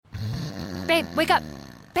Babe, wake up.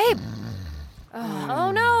 Babe.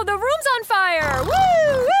 Oh no, the room's on fire.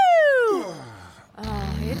 Woo! Woo!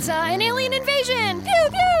 Oh, it's an alien invasion. Pew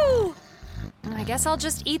pew. I guess I'll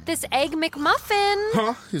just eat this Egg McMuffin.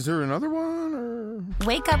 Huh? Is there another one? Or...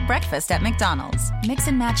 Wake up breakfast at McDonald's. Mix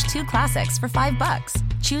and match 2 classics for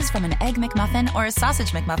 $5. Choose from an Egg McMuffin or a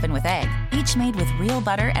Sausage McMuffin with egg, each made with real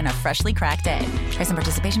butter and a freshly cracked egg. Price and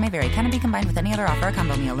participation may vary. Cannot be combined with any other offer or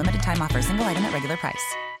combo meal. Limited time offer. Single item at regular price.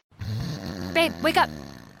 Babe, wake up.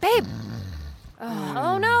 Babe.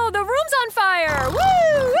 Oh no, the room's on fire.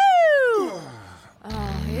 Woo! Woo!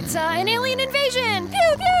 Oh, it's an alien invasion.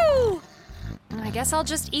 Pew pew. I guess I'll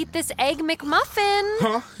just eat this Egg McMuffin.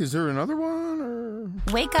 Huh? Is there another one? Or...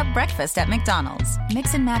 Wake up breakfast at McDonald's.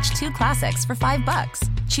 Mix and match 2 classics for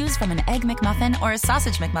 $5. Choose from an Egg McMuffin or a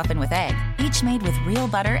Sausage McMuffin with egg, each made with real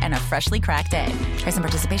butter and a freshly cracked egg. Price and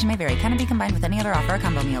participation may vary. Cannot be combined with any other offer or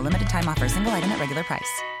combo meal. Limited time offer. Single item at regular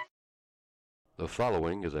price. The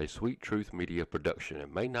following is a Sweet Truth Media production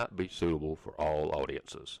and may not be suitable for all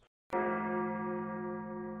audiences.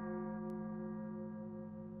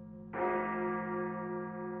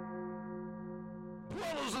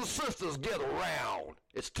 Brothers and sisters, get around.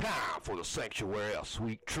 It's time for the Sanctuary of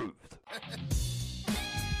Sweet Truth.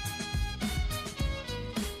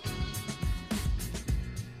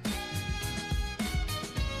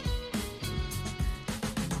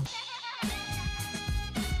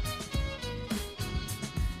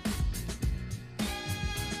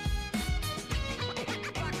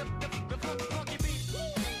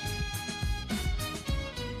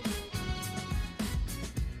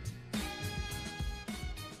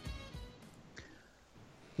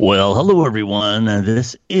 Well, hello, everyone.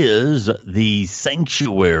 This is the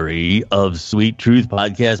Sanctuary of Sweet Truth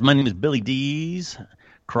podcast. My name is Billy Dees.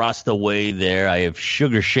 Across the way there, I have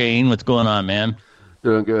Sugar Shane. What's going on, man?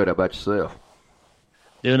 Doing good. How about yourself?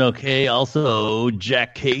 Doing okay. Also,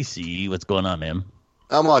 Jack Casey. What's going on, man?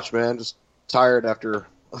 Not much, man. Just tired after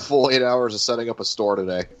a full 8 hours of setting up a store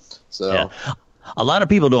today. So, yeah. A lot of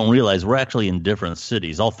people don't realize we're actually in different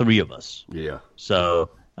cities, all three of us. Yeah. So...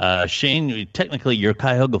 Shane, technically you're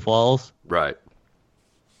Cuyahoga Falls. Right.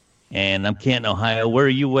 And I'm Canton, Ohio. Where are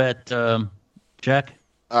you at, Jack?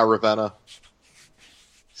 Ravenna.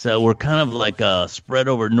 So we're kind of like spread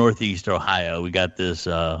over northeast Ohio. We got this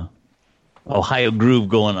Ohio groove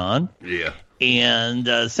going on. Yeah.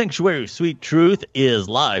 And Sanctuary of Sweet Truth is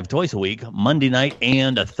live twice a week, Monday night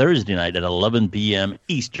and a Thursday night at 11 p.m.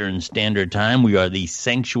 Eastern Standard Time. We are the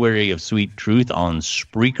Sanctuary of Sweet Truth on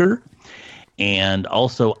Spreaker. And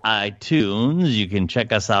also iTunes. You can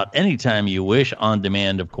check us out anytime you wish, on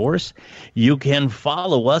demand, of course. You can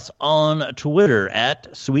follow us on Twitter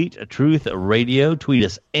at Sweet Truth Radio. Tweet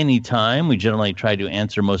us anytime. We generally try to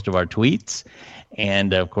answer most of our tweets.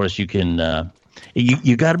 And, of course, you can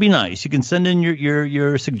you got to be nice. You can send in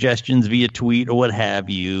your suggestions via tweet or what have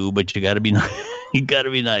you, but you got to be nice. You got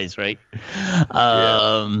to be nice, right?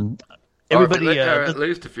 Everybody, or at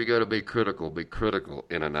least if you're going to be critical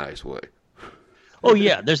in a nice way. Oh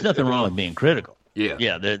yeah, there's nothing wrong with being critical.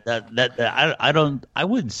 Yeah, I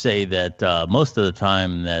would say that most of the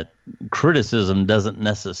time that criticism doesn't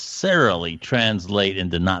necessarily translate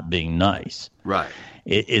into not being nice. Right.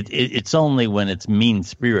 It's only when it's mean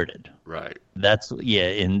spirited. Right. That's and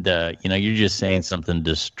you're just saying something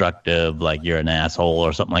destructive, like you're an asshole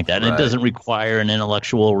or something like that. And It doesn't require an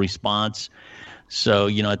intellectual response. So,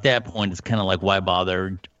 at that point, it's kind of like, why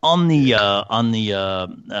bother? On the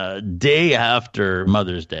day after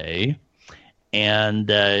Mother's Day,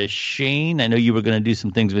 and Shane, I know you were going to do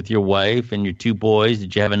some things with your wife and your 2 boys.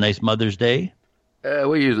 Did you have a nice Mother's Day?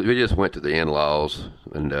 We just went to the in-laws,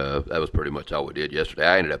 and that was pretty much all we did yesterday.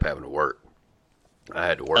 I ended up having to work. I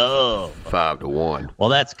had to work from 5 to 1. Well,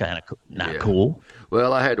 that's kind of not cool.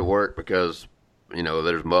 Well, I had to work because,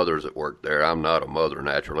 there's mothers that work there. I'm not a mother,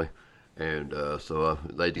 naturally. And so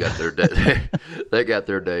they got their they got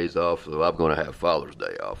their days off. So I'm going to have Father's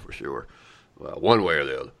Day off for sure. Well, one way or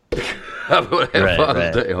the other, I'm going to have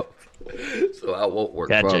Father's Day off. So I won't work.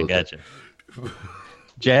 Gotcha.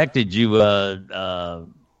 Jack, did you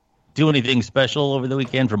do anything special over the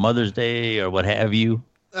weekend for Mother's Day or what have you?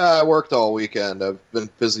 I worked all weekend. I've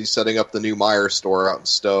been busy setting up the new Meijer store out in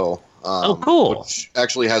Stowe. Cool. Which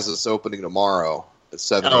actually has its opening tomorrow at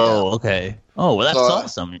 7 a.m. Oh, okay. Oh, well, that's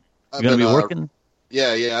awesome. You're going to be working?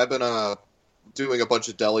 Yeah. I've been doing a bunch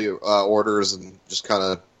of deli orders and just kind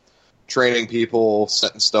of training people,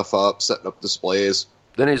 setting stuff up, setting up displays.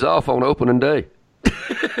 Then he's off on opening day.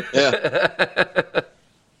 Yeah.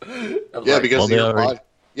 Because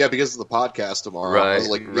Yeah, because of the podcast tomorrow. Right, I was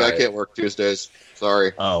like, right. I can't work Tuesdays.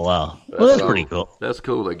 Sorry. Oh, wow. Well, that's So, pretty cool. That's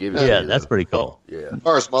cool. They give it to Yeah, you, that's though. pretty cool. Yeah. As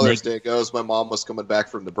far as Mother's Nick- Day goes, my mom was coming back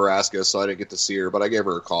from Nebraska, so I didn't get to see her, but I gave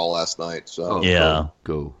her a call last night. So Oh, Yeah.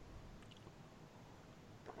 Cool.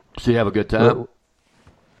 So you have a good time?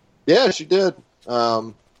 yeah, she did.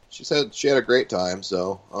 She said she had a great time.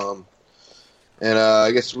 So, and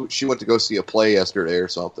I guess she went to go see a play yesterday or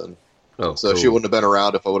something. Oh, So cool. she wouldn't have been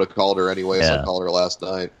around if I would have called her anyway. So Yeah. I called her last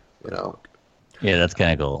night. Yeah, that's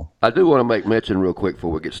kind of cool. I do want to make mention real quick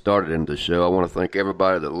before we get started into the show. I want to thank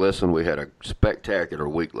everybody that listened. We had a spectacular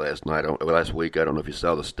week last week. I don't know if you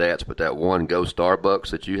saw the stats, but that one Go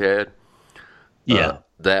Starbucks that you had, Yeah.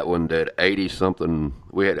 that one did 80-something.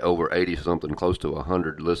 We had over 80-something, close to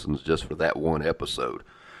 100 listens just for that one episode.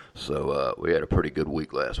 So we had a pretty good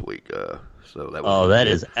week last week. So that was That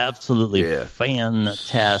good. is absolutely Yeah.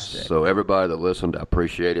 fantastic. So everybody that listened, I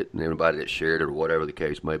appreciate it, and everybody that shared it or whatever the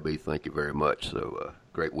case may be, thank you very much. So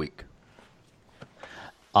great week.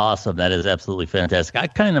 Awesome. That is absolutely fantastic. I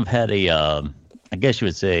kind of had I guess you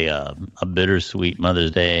would say, a bittersweet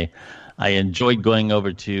Mother's Day. I enjoyed going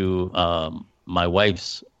over to my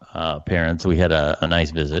wife's parents. We had a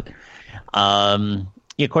nice visit.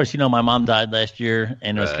 Of course, my mom died last year,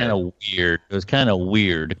 and it was kind of weird. It was kind of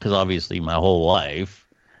weird because obviously my whole life,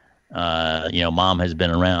 mom has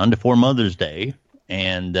been around for Mother's Day,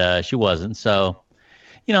 and she wasn't. So,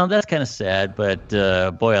 that's kind of sad. But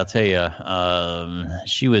boy, I'll tell you,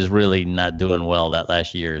 she was really not doing well that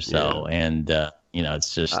last year or so, and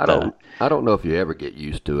it's just I don't know if you ever get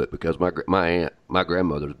used to it because my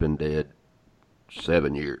grandmother's been dead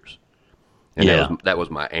 7 years. And that was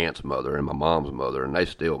my aunt's mother and my mom's mother, and they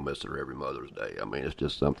still miss her every Mother's Day. I mean, it's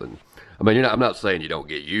just something. I mean, I'm not saying you don't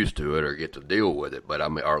get used to it or get to deal with it, but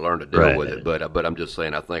or learn to deal with it. But I'm just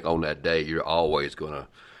saying, I think on that day you're always gonna,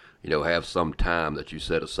 have some time that you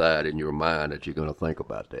set aside in your mind that you're gonna think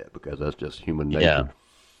about that because that's just human nature.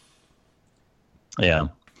 Yeah.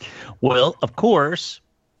 Well, of course.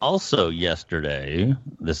 Also yesterday,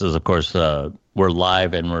 this is, of course, we're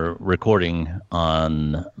live and we're recording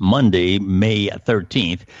on Monday, May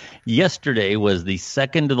 13th. Yesterday was the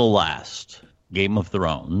second to the last Game of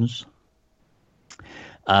Thrones.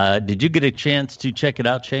 Did you get a chance to check it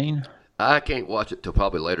out, Shane? I can't watch it till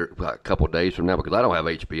probably later, about a couple of days from now, because I don't have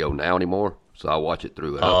HBO now anymore, so I watch it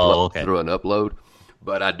through an upload.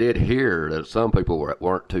 But I did hear that some people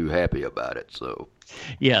weren't too happy about it, so...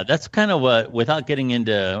 Yeah, that's kind of what, without getting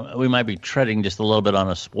into, we might be treading just a little bit on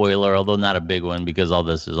a spoiler, although not a big one because all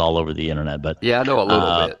this is all over the internet. But yeah, I know a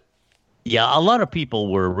little bit. Yeah, a lot of people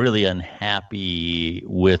were really unhappy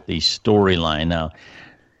with the storyline. Now,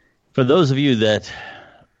 for those of you that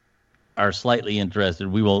are slightly interested,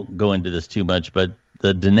 we won't go into this too much, but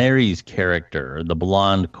the Daenerys character, the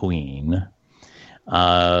blonde queen,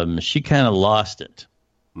 she kind of lost it.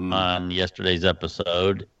 On yesterday's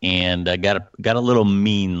episode, and got a little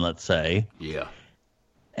mean, let's say. Yeah.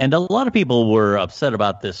 And a lot of people were upset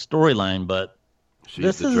about this storyline, but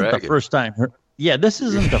this isn't the first time. This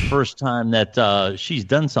isn't the first time that she's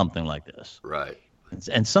done something like this. Right.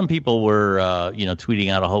 And some people were, tweeting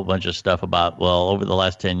out a whole bunch of stuff about, well, over the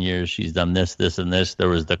last 10 years, she's done this, this, and this. There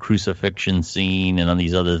was the crucifixion scene and on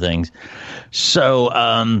these other things. So,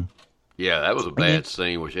 yeah, that was a bad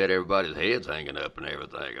scene where she had everybody's heads hanging up and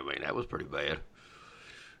everything. I mean, that was pretty bad.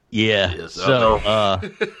 Yeah. Yes, so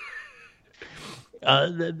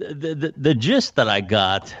the gist that I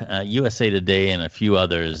got, USA Today and a few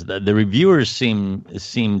others, the reviewers seem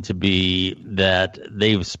to be that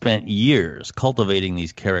they've spent years cultivating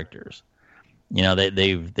these characters.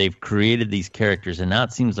 They've created these characters, and now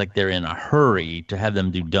it seems like they're in a hurry to have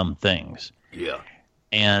them do dumb things. Yeah.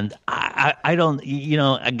 And I don't,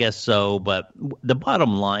 I guess so, but the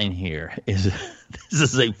bottom line here is this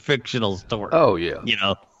is a fictional story. Oh, yeah.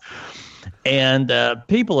 And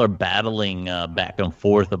people are battling back and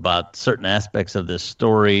forth about certain aspects of this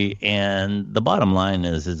story, and the bottom line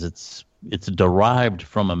is it's derived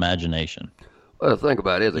from imagination. Well, the thing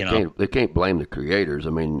about it is they can't blame the creators. I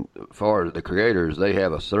mean, as far as the creators, they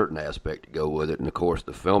have a certain aspect to go with it, and of course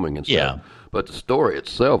the filming and stuff. Yeah. But the story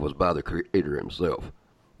itself was by the creator himself.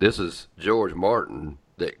 This is George Martin.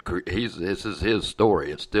 This is his story.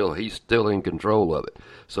 He's still in control of it.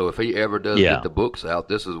 So if he ever does get the books out,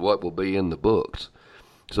 this is what will be in the books.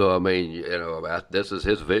 So I mean, this is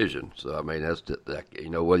his vision. So I mean, that's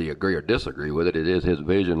whether you agree or disagree with it, it is his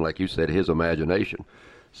vision, like you said, his imagination.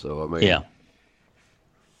 So I mean,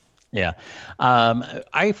 yeah.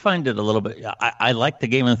 I find it a little bit. I like the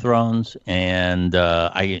Game of Thrones, and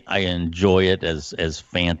I enjoy it as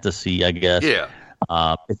fantasy, I guess. Yeah.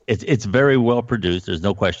 It's very well produced. There's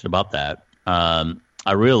no question about that.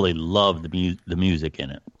 I really love the music in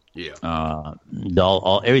it. Yeah.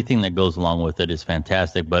 Everything that goes along with it is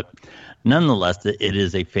fantastic, but nonetheless, it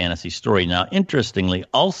is a fantasy story. Now, interestingly,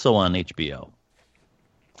 also on HBO,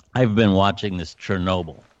 I've been watching this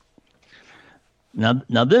Chernobyl.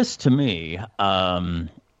 Now this to me, I've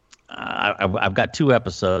got 2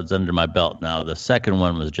 episodes under my belt now. The second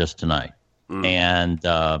one was just tonight, and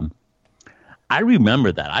I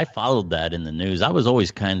remember that. I followed that in the news. I was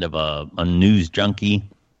always kind of a news junkie,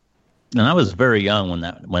 and I was very young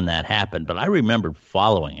when that happened. But I remember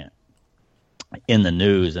following it in the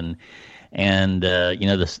news, and the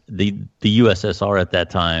USSR at that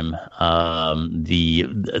time,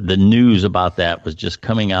 the news about that was just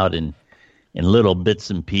coming out in little bits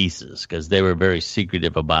and pieces because they were very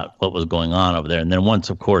secretive about what was going on over there. And then once,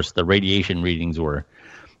 of course, the radiation readings were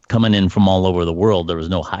coming in from all over the world, there was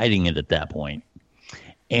no hiding it at that point.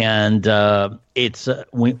 And it's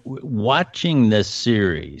watching this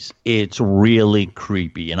series, it's really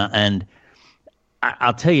creepy. And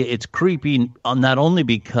I'll tell you, it's creepy not only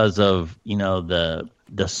because of, the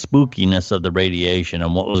spookiness of the radiation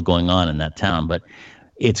and what was going on in that town, but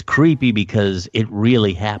it's creepy because it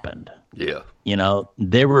really happened. Yeah.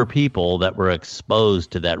 There were people that were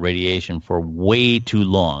exposed to that radiation for way too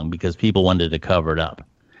long because people wanted to cover it up.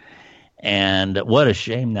 And what a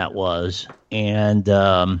shame that was. And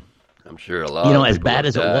I'm sure a lot of as people bad have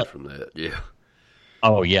as it died was from that. Yeah.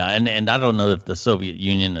 Oh yeah, and I don't know if the Soviet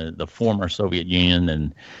Union, the former Soviet Union,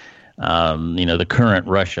 and the current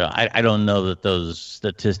Russia, I don't know that those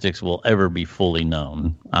statistics will ever be fully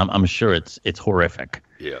known. I'm sure it's horrific.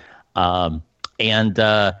 Yeah.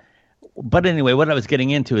 But anyway, what I was getting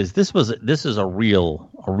into is this is a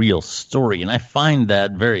real story, and I find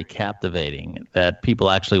that very captivating that people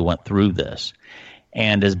actually went through this.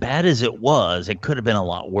 And as bad as it was, it could have been a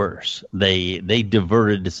lot worse. They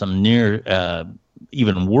diverted to some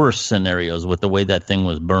even worse scenarios with the way that thing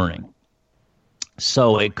was burning.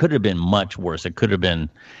 So it could have been much worse. It could have been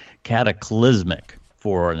cataclysmic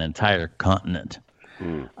for an entire continent.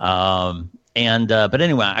 But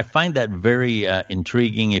anyway, I find that very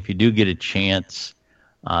intriguing. If you do get a chance,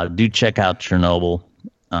 do check out Chernobyl.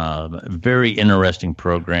 Very interesting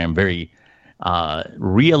program, very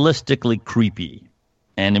realistically creepy.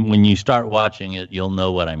 And when you start watching it, you'll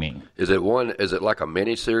know what I mean. Is it like a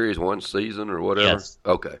mini series, one season or whatever? Yes.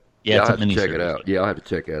 Okay. Yeah, I'll it's have a to mini check series. it out. Yeah, I'll have to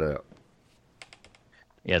check that out.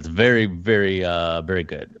 Yeah, it's very, very, very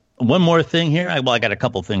good. One more thing here. I got a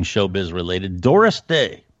couple things showbiz related. Doris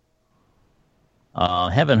Day.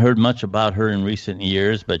 Haven't heard much about her in recent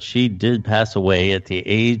years, but she did pass away at the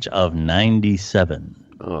age of 97.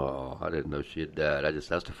 Oh, I didn't know she had died. That's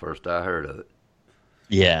the first I heard of it.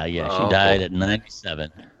 Yeah, she died at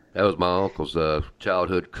 97. That was my uncle's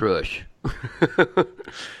childhood crush.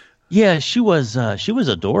 Yeah, she was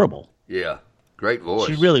adorable. Yeah, great voice.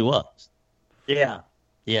 She really was. Yeah,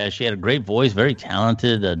 she had a great voice, very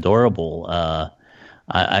talented, adorable.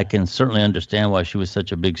 I can certainly understand why she was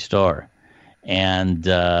such a big star. And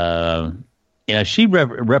she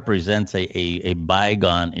represents a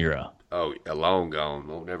bygone era. Oh, a long gone,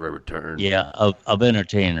 won't never return. Yeah, of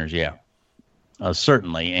entertainers. Yeah,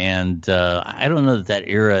 certainly. And I don't know that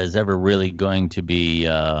era is ever really going to be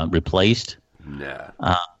replaced.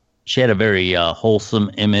 Nah. She had a very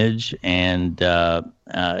wholesome image, and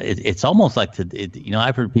it's almost like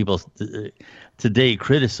I've heard people today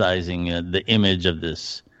criticizing the image of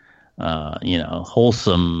this,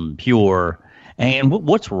 wholesome, pure. And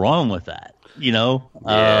what's wrong with that? Yeah.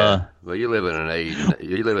 Well, you live in an age.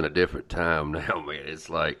 You live in a different time now, man. It's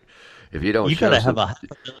like if you don't, you gotta have a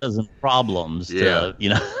dozen problems. Yeah.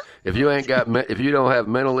 To, if you don't have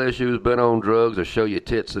mental issues, been on drugs, or show your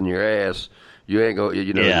tits and your ass, you ain't go.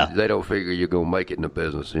 They don't figure you're gonna make it in the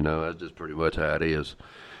business. That's just pretty much how it is.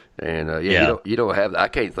 And you don't have. I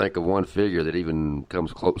can't think of one figure that even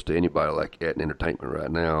comes close to anybody like that in entertainment right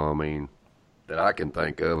now. I mean, that I can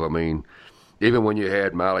think of. I mean. Even when you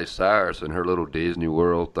had Miley Cyrus and her little Disney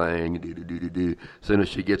World thing, as soon as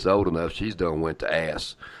she gets old enough, she's done went to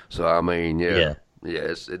ass. So, I mean,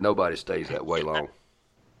 nobody stays that way long.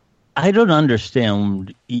 I don't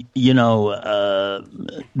understand,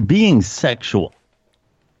 being sexual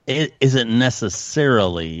isn't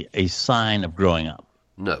necessarily a sign of growing up.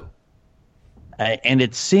 No. And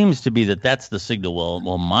it seems to be that's the signal.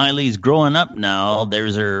 Well, Miley's growing up now.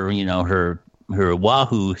 There's her, her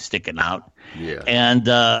wahoo sticking out. Yeah. And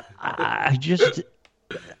I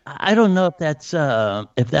don't know if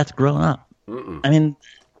that's growing up. Mm-mm. I mean,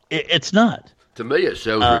 it's not. To me, it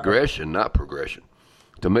shows regression, not progression.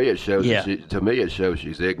 To me, it shows. Yeah. To me, it shows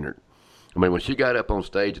she's ignorant. I mean, when she got up on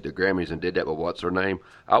stage at the Grammys and did that with what's her name,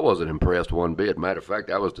 I wasn't impressed one bit. Matter of fact,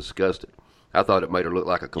 I was disgusted. I thought it made her look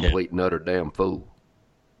like a complete and utter damn fool.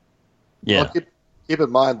 Yeah. Well, keep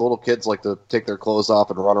in mind, little kids like to take their clothes off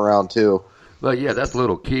and run around too. Well, yeah, that's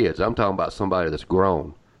little kids. I'm talking about somebody that's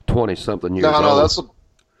grown, 20-something years old. No,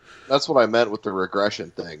 that's what I meant with the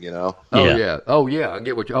regression thing, you know? Oh, yeah, I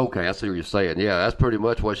get what you... Okay, I see what you're saying. Yeah, that's pretty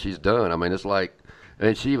much what she's done. I mean, it's like...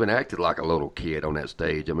 And she even acted like a little kid on that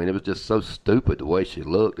stage. I mean, it was just so stupid the way she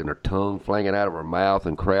looked and her tongue flanging out of her mouth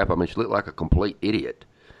and crap. I mean, she looked like a complete idiot.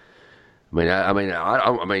 I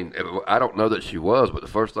don't know that she was, but the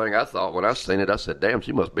first thing I thought when I seen it, I said, damn,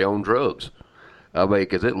 she must be on drugs. I mean,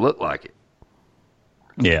 because it looked like it.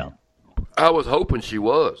 Yeah. I was hoping she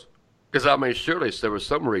was. Because, I mean, surely there was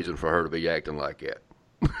some reason for her to be acting like that.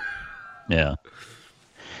 Yeah.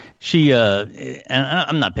 She, and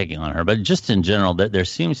I'm not picking on her, but just in general, that there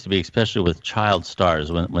seems to be, especially with child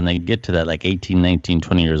stars, when they get to that like 18, 19,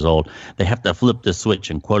 20 years old, they have to flip the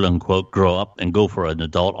switch and quote unquote grow up and go for an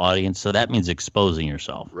adult audience. So that means exposing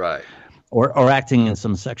yourself. Right. Or acting in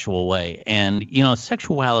some sexual way. And, you know,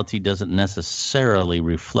 sexuality doesn't necessarily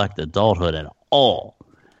reflect adulthood at all.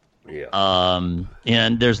 Yeah.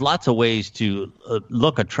 And there's lots of ways to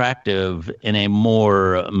look attractive in a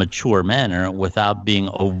more mature manner without being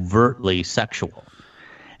overtly sexual.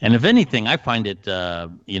 And if anything, I find it,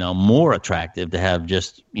 more attractive to have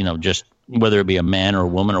just whether it be a man or a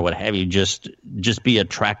woman or what have you, just be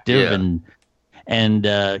attractive and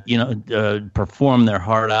perform their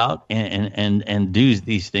heart out and do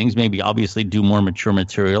these things. Maybe obviously do more mature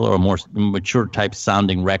material or a more mature type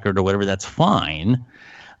sounding record or whatever. That's fine.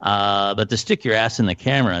 But to stick your ass in the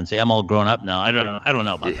camera and say, I'm all grown up now, I don't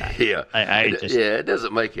know about that. Yeah. Yeah. It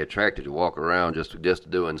doesn't make you attracted to walk around just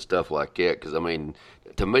doing stuff like that. Because, I mean,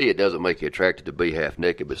 to me, it doesn't make you attracted to be half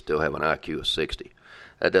naked but still have an IQ of 60.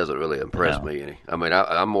 That doesn't really impress me any. I mean,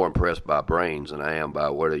 I'm more impressed by brains than I am by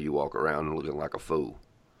whether you walk around looking like a fool.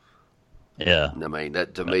 Yeah. I mean,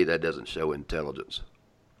 to me, that doesn't show intelligence.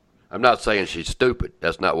 I'm not saying she's stupid.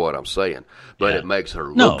 That's not what I'm saying. But it makes her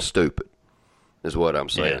look stupid. Is what I'm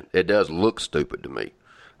saying. Yeah. It does look stupid to me.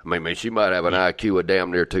 I mean, she might have an IQ of damn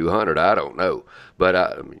near 200. I don't know,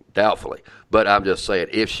 but doubtfully. But I'm just saying,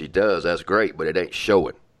 if she does, that's great. But it ain't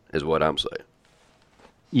showing, is what I'm saying.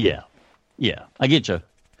 Yeah, I get you.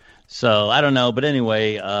 So I don't know, but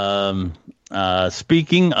anyway,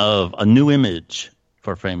 speaking of a new image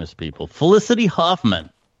for famous people, Felicity Huffman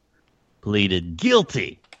pleaded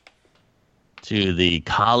guilty to the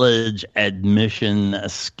college admission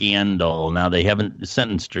scandal. Now, they haven't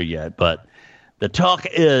sentenced her yet, but the talk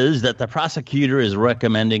is that the prosecutor is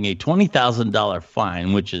recommending a $20,000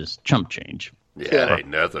 fine, which is chump change. Yeah, it ain't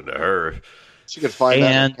nothing to her. She could find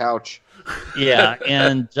that on the couch. Yeah,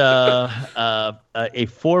 and a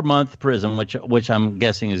 4-month prison, which I'm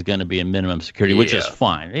guessing is going to be a minimum security, which is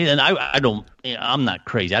fine. And I'm not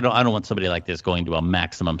crazy. I don't want somebody like this going to a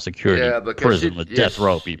maximum security prison with death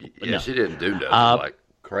row people. Yeah, she didn't do nothing like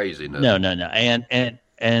crazy. No.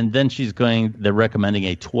 And then they're recommending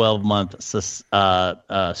a 12-month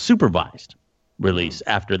supervised release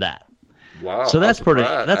after that. Wow. So I'm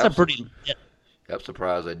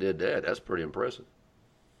surprised they did that. That's pretty impressive.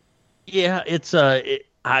 Yeah, it's I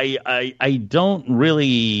don't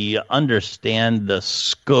really understand the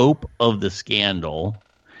scope of the scandal.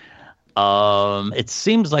 It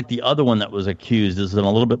seems like the other one that was accused is in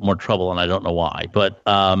a little bit more trouble, and I don't know why. But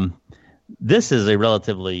this is a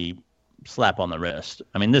relatively slap on the wrist.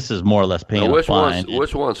 I mean, this is more or less paying a fine.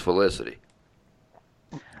 Which one's Felicity?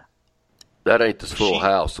 That ain't the Full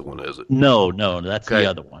House one, is it? No, that's the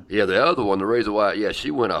other one. Yeah, the other one, the reason why, she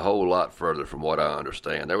went a whole lot further from what I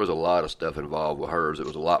understand. There was a lot of stuff involved with hers. It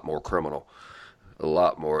was a lot more criminal. A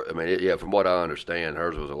lot more. I mean, from what I understand,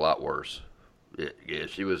 hers was a lot worse. Yeah,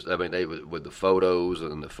 she was, they with the photos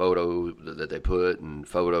and the photos that they put and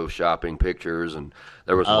photoshopping pictures, and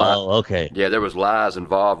there was there was lies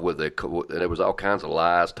involved with it. There was all kinds of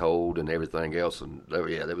lies told and everything else, and there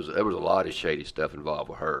was a lot of shady stuff involved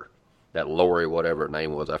with her. That Lori, whatever her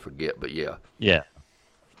name was, I forget, but yeah. Yeah.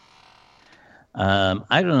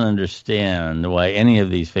 I don't understand why any of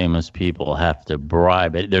these famous people have to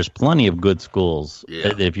bribe it. There's plenty of good schools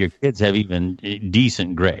that if your kids have even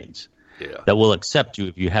decent grades that will accept you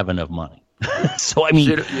if you have enough money. So, I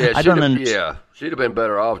mean, I don't understand. Yeah, she'd have been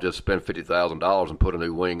better off just spend $50,000 and put a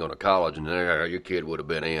new wing on a college, and there your kid would have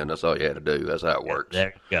been in. That's all you had to do. That's how it works.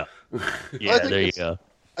 There you go. Yeah, there you go.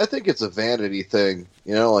 I think it's a vanity thing,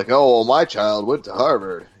 like, oh, well, my child went to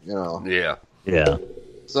Harvard, Yeah. Yeah.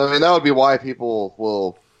 So, I mean, that would be why people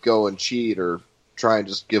will go and cheat or try and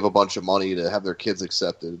just give a bunch of money to have their kids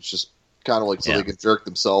accepted. It's just kind of like so they can jerk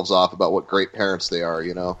themselves off about what great parents they are,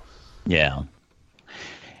 you know? Yeah.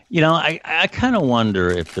 You know, I kind of wonder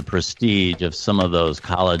if the prestige of some of those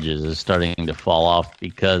colleges is starting to fall off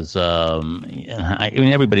because,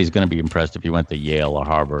 everybody's going to be impressed if you went to Yale or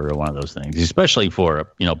Harvard or one of those things, especially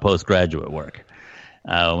for, postgraduate work.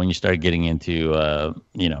 When you start getting into,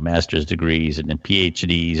 master's degrees and then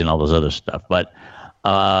PhDs and all those other stuff. But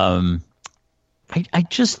I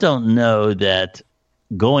just don't know that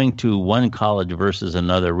going to one college versus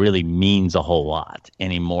another really means a whole lot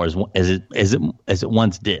anymore as it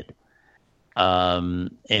once did.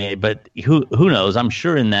 But who knows? I'm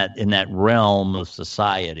sure in that realm of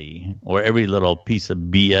society, or every little piece of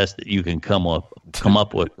BS that you can come up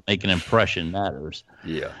with to make an impression matters.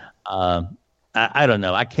 Yeah. I don't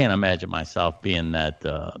know. I can't imagine myself being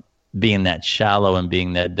that shallow and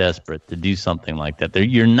being that desperate to do something like that.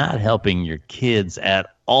 You're not helping your kids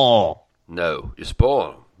at all. No, you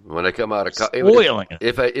spoil them when they come out of college.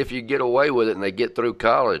 If you get away with it and they get through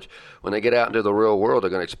college, when they get out into the real world, they're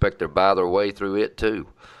going to expect to buy their way through it too.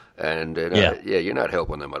 And you're not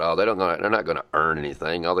helping them at all. They're not going to earn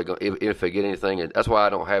anything. All they if they get anything, and that's why I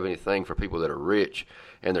don't have anything for people that are rich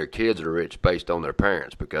and their kids are rich based on their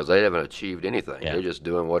parents, because they haven't achieved anything. Yeah. They're just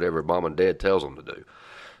doing whatever mom and dad tells them to do.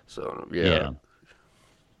 So yeah.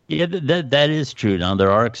 Yeah, that is true. Now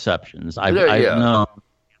there are exceptions. I've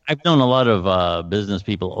known a lot of business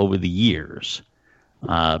people over the years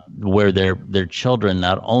where their children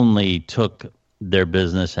not only took their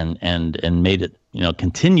business and made it,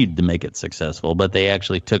 continued to make it successful, but they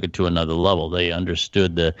actually took it to another level. They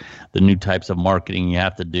understood the new types of marketing you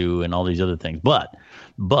have to do and all these other things. But,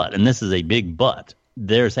 and this is a big but,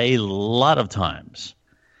 there's a lot of times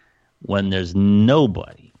when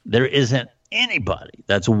there isn't anybody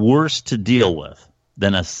that's worse to deal with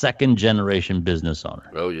than a second-generation business owner.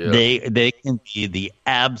 Oh, yeah. They can be the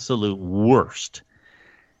absolute worst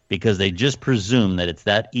because they just presume that it's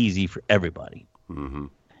that easy for everybody. Mm-hmm.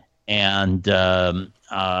 And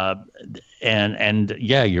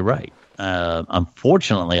yeah, you're right.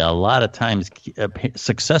 Unfortunately, a lot of times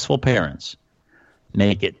successful parents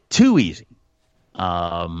make it too easy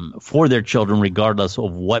for their children, regardless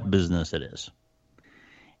of what business it is.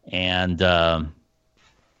 And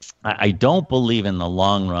I don't believe in the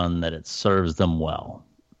long run that it serves them well.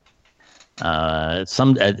 At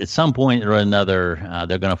some point or another,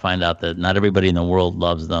 they're going to find out that not everybody in the world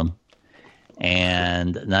loves them,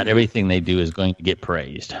 and not everything they do is going to get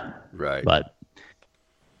praised. Right. But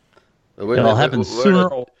it'll happen sooner.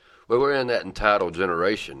 We're in that entitled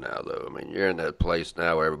generation now, though. I mean, you're in that place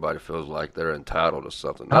now where everybody feels like they're entitled to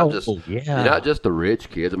something. Not just the rich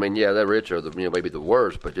kids. I mean, yeah, the rich are maybe the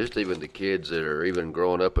worst, but just even the kids that are even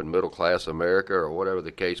growing up in middle class America or whatever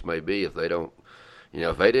the case may be, if they don't,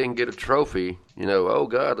 if they didn't get a trophy, oh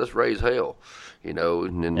God, let's raise hell,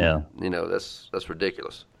 that's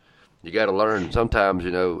ridiculous. You got to learn sometimes,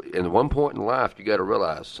 in one point in life, you got to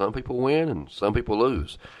realize some people win and some people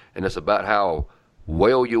lose, and it's about how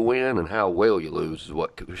well you win and how well you lose is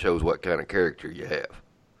what shows what kind of character you have.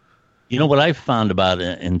 What I've found about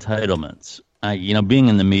entitlements, being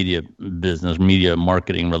in the media business, media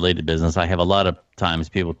marketing related business, I have a lot of times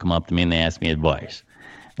people come up to me and they ask me advice.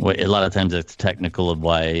 A lot of times it's technical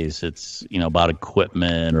advice. It's, about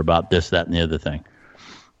equipment or about this, that, and the other thing.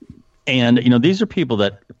 And, these are people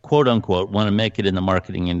that, quote unquote, want to make it in the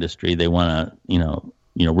marketing industry. They want to,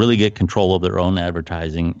 really get control of their own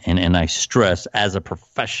advertising, and I stress, as a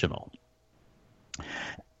professional.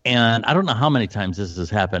 And I don't know how many times this has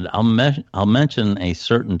happened. I'll mention a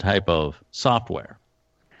certain type of software,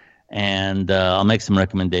 and I'll make some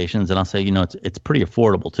recommendations, and I'll say, it's pretty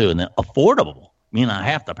affordable too. And then affordable, I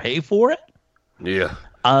have to pay for it? Yeah.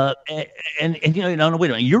 And wait a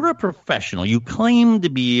minute. You're a professional. You claim to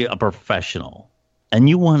be a professional, and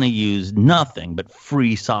you want to use nothing but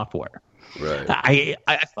free software. Right. I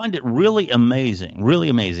find it really amazing.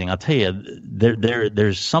 I'll tell you,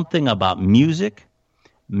 there's something about music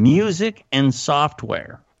and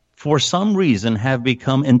software, for some reason, have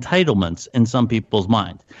become entitlements in some people's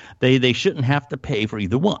minds. They shouldn't have to pay for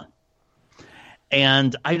either one.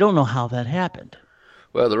 And I don't know how that happened.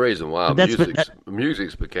 Well, the reason why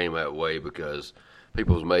music's became that way because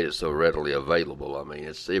people's made it so readily available. I mean,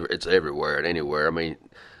 it's everywhere and anywhere. I mean,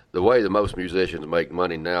 the way that most musicians make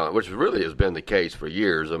money now, which really has been the case for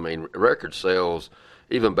years. I mean, record sales,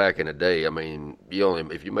 even back in the day, I mean,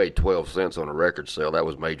 if you made 12 cents on a record sale, that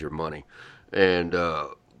was major money. And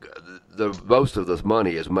the most of this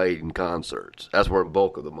money is made in concerts. That's where the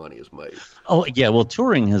bulk of the money is made. Oh, yeah. Well,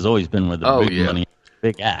 touring has always been where the big money.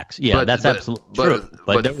 big acts. Yeah, that's absolutely true.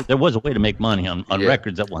 But there was a way to make money on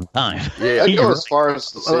records at one time. Yeah, I'd go as far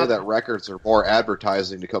as to say that records are more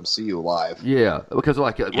advertising to come see you live. Yeah, because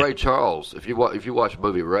Ray Charles, if you watch the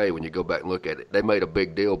movie Ray, when you go back and look at it, they made a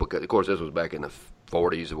big deal because, of course, this was back in the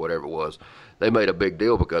 40s or whatever it was. They made a big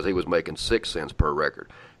deal because he was making 6 cents per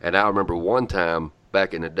record. And I remember one time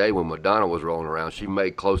back in the day when Madonna was rolling around, she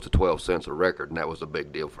made close to 12 cents a record, and that was a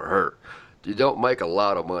big deal for her. You don't make a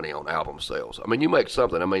lot of money on album sales. I mean, you make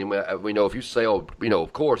something. I mean, we know if you sell,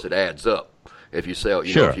 of course it adds up. If you sell,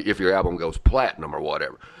 if your album goes platinum or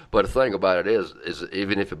whatever. But the thing about it is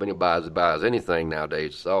even if anybody buys anything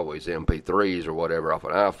nowadays, it's always MP3s or whatever off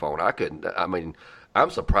an iPhone. I'm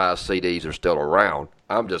surprised CDs are still around.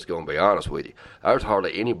 I'm just going to be honest with you. There's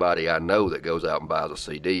hardly anybody I know that goes out and buys a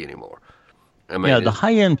CD anymore. I mean, the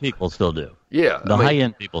high-end people still do. Yeah,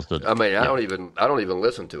 high-end people still do. I mean, I don't even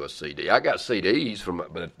listen to a CD. I got CDs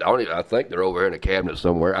but I think they're over here in a cabinet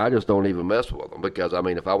somewhere. I just don't even mess with them because, I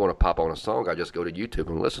mean, if I want to pop on a song, I just go to YouTube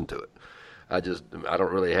and listen to it. I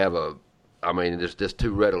don't really have it's just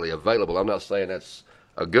too readily available. I'm not saying that's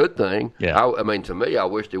a good thing. Yeah. To me, I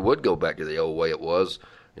wish it would go back to the old way it was.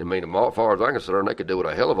 I mean, as far as I'm concerned, they could do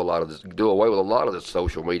a hell of a lot of this, do away with a lot of this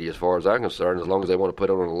social media as far as I'm concerned, as long as they want to put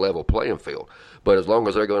it on a level playing field. But as long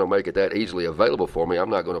as they're going to make it that easily available for me, I'm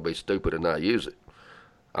not going to be stupid and not use it.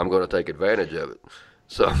 I'm going to take advantage of it.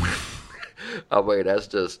 So, I mean, that's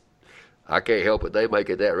just, I can't help it. They make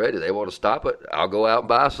it that ready. They want to stop it, I'll go out and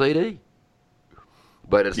buy a CD.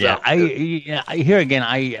 But it's not. Here again,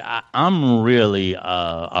 I'm really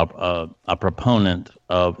a proponent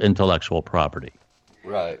of intellectual property.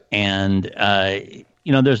 Right. And,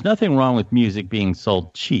 there's nothing wrong with music being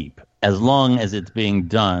sold cheap as long as it's being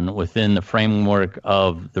done within the framework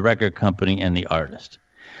of the record company and the artist.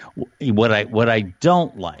 What I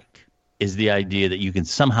don't like is the idea that you can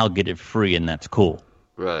somehow get it free and that's cool.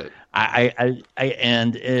 Right. That's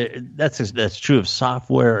true of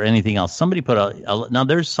software or anything else. Somebody put now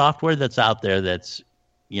there's software that's out there that's,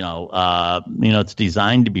 it's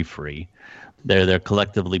designed to be free. They're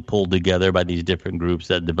collectively pulled together by these different groups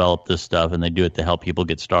that develop this stuff, and they do it to help people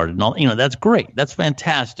get started. And all, that's great. That's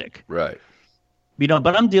fantastic. Right.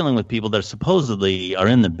 But I'm dealing with people that supposedly are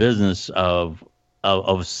in the business of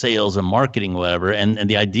sales and marketing, whatever, and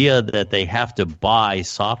the idea that they have to buy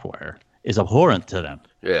software is abhorrent to them.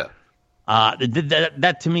 Yeah.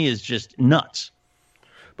 That to me is just nuts.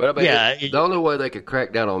 But the only way they could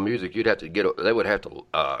crack down on music, they would have to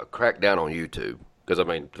crack down on YouTube. Because,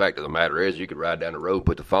 the fact of the matter is, you could ride down the road,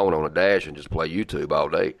 put the phone on a dash, and just play YouTube all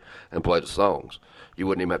day and play the songs. You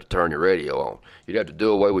wouldn't even have to turn your radio on. You'd have to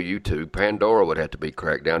do away with YouTube. Pandora would have to be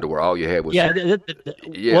cracked down to where all you had was...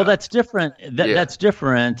 Well, that's different. That's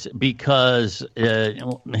different because,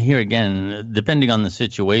 here again, depending on the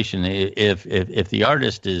situation, if the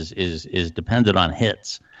artist is dependent on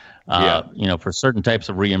hits... for certain types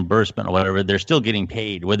of reimbursement or whatever, they're still getting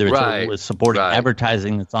paid, whether it's supporting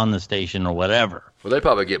advertising that's on the station or whatever. Well, they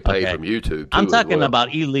probably get paid from YouTube too. I'm talking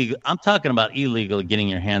about illegal. I'm talking about illegal getting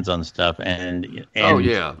your hands on stuff and oh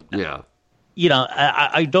yeah.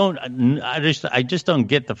 I just don't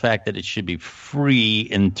get the fact that it should be free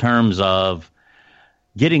in terms of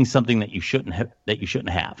getting something that you shouldn't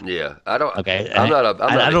have. Yeah, I don't. Okay,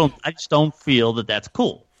 I just don't feel that that's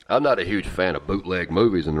cool. I'm not a huge fan of bootleg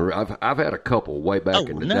movies, and I've had a couple way back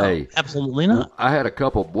in the day. Absolutely not. I had a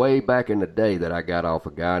couple way back in the day that I got off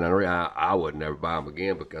a guy, and I would never buy them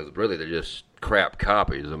again because really they're just crap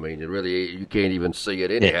copies. You can't even see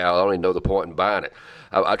it anyhow. Yeah. I don't even know the point in buying it.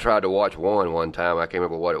 I tried to watch one time. I can't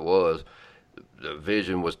remember what it was. The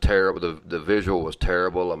vision was terrible. The visual was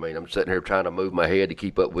terrible. I'm sitting here trying to move my head to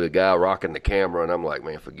keep up with a guy rocking the camera, and I'm like,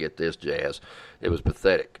 man, forget this jazz. It was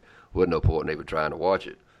pathetic. Wasn't no point in even trying to watch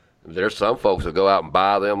it. There's some folks that go out and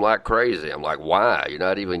buy them like crazy. I'm like, why? You're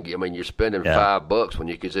not even. You're spending $5 when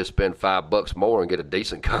you could just spend $5 more and get a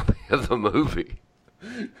decent copy of the movie.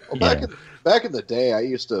 Well, back in the day, I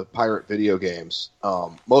used to pirate video games,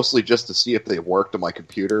 mostly just to see if they worked on my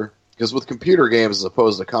computer. Because with computer games as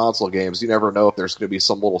opposed to console games, you never know if there's going to be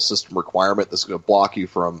some little system requirement that's going to block you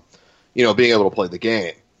from, being able to play the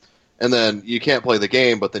game. And then you can't play the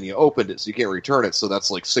game, but then you opened it, so you can't return it. So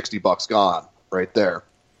that's like $60 gone right there.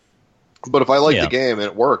 But if I liked the game and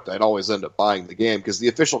it worked, I'd always end up buying the game because the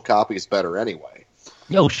official copy is better anyway.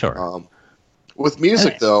 Oh, sure. With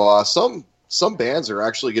music, though, some bands are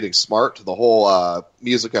actually getting smart to the whole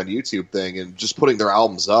music on YouTube thing and just putting their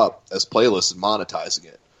albums up as playlists and monetizing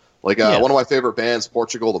it. Like one of my favorite bands,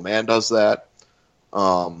 Portugal the Man, does that.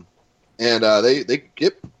 and they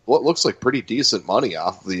get what looks like pretty decent money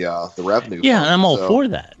off the revenue. Yeah, and I'm all for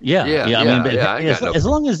that. Yeah. As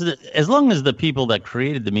long as the people that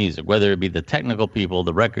created the music, whether it be the technical people,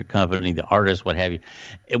 the record company, the artist, what have you,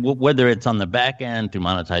 whether it's on the back end through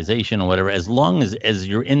monetization or whatever, as long as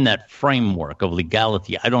you're in that framework of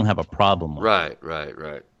legality, I don't have a problem with it.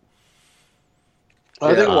 Right.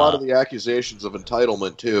 I think a lot of the accusations of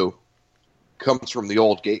entitlement too comes from the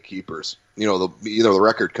old gatekeepers. The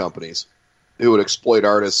record companies who would exploit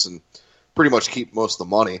artists and pretty much keep most of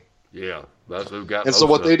the money. Yeah, that's who got. And so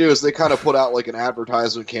what they do is they kind of put out like an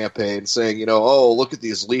advertisement campaign saying, oh, look at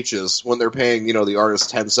these leeches, when they're paying, the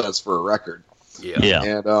artist 10 cents for a record. Yeah.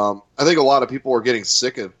 And I think a lot of people are getting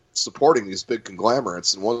sick of supporting these big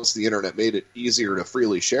conglomerates. And once the internet made it easier to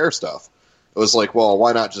freely share stuff, it was like, well,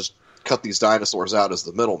 why not just cut these dinosaurs out as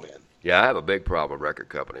the middleman? Yeah, I have a big problem with record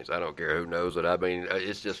companies. I don't care who knows it. I mean,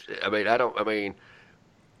 it's just,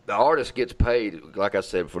 the artist gets paid, like I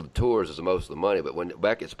said, for the tours is most of the money.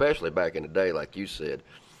 But especially back in the day, like you said,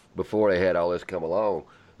 before they had all this come along,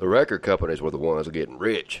 the record companies were the ones getting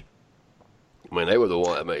rich. I mean, they were the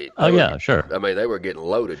one. Sure. I mean, they were getting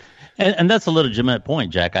loaded. And that's a legitimate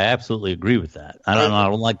point, Jack. I absolutely agree with that. I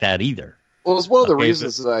don't like that either. Well, it's one of the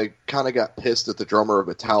reasons that I kind of got pissed at the drummer of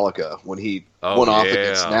Metallica when he went off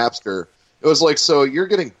against Napster. It was like, so you're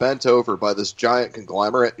getting bent over by this giant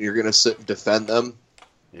conglomerate, and you're going to sit and defend them?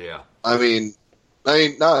 Yeah. I mean,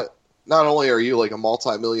 not only are you like a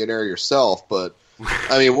multimillionaire yourself, but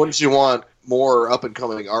I mean, wouldn't you want more up and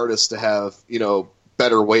coming artists to have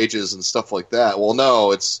better wages and stuff like that? Well,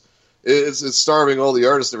 no, it's starving all the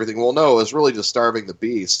artists and everything. Well, no, it's really just starving the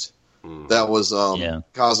beast that was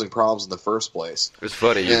causing problems in the first place. It's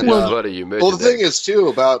funny. You mentioned. Well, the thing is too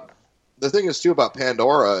about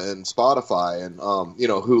Pandora and Spotify and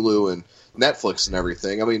Hulu and Netflix and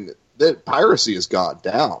everything. I mean, that piracy has gone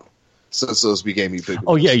down since those became ubiquitous.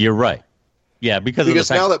 Oh yeah, you're right. Yeah, because of the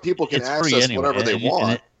fact now that people can access whatever they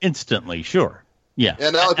want instantly. Sure. Yeah,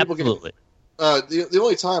 and now that people can. The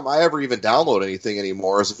only time I ever even download anything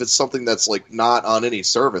anymore is if it's something that's like not on any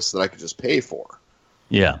service that I could just pay for.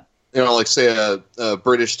 Yeah. Like say a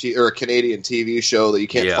British or a Canadian TV show that you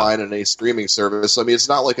can't find on any streaming service. I mean, it's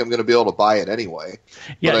not like I'm going to be able to buy it anyway,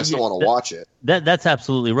 but I still want to watch it. That's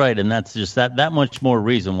absolutely right, and that's just that much more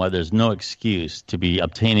reason why there's no excuse to be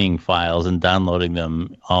obtaining files and downloading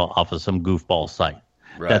them off of some goofball site.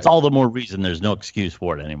 Right. That's all the more reason there's no excuse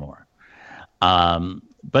for it anymore.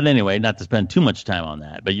 But anyway, not to spend too much time on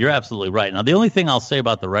that, but you're absolutely right. Now, the only thing I'll say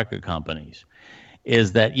about the record companies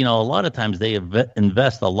is that, a lot of times they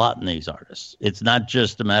invest a lot in these artists. It's not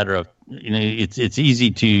just a matter of, it's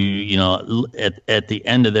easy to, at the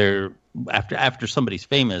end of their, after somebody's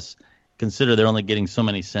famous, consider they're only getting so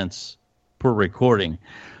many cents per recording.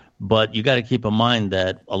 But you got to keep in mind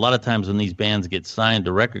that a lot of times when these bands get signed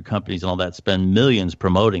to record companies and all that, spend millions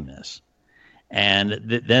promoting this.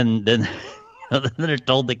 And then they're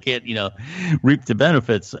told they can't, reap the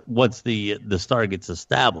benefits once the star gets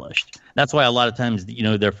established. That's why a lot of times,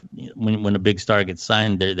 they're when a big star gets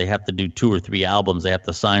signed, they have to do 2 or 3 albums. They have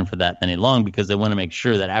to sign for that many long because they want to make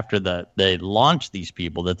sure that after they launch these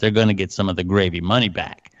people that they're going to get some of the gravy money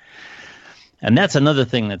back. And that's another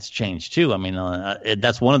thing that's changed too. I mean,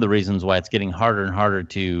 that's one of the reasons why it's getting harder and harder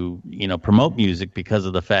to, promote music because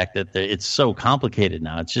of the fact that it's so complicated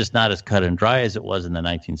now. It's just not as cut and dry as it was in the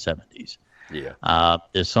 1970s. Yeah.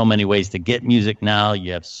 There's so many ways to get music now.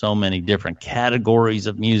 You have so many different categories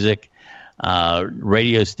of music.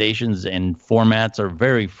 Radio stations and formats are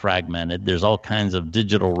very fragmented. There's all kinds of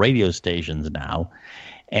digital radio stations now.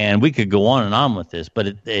 And we could go on and on with this,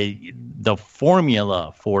 but the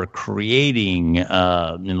formula for creating,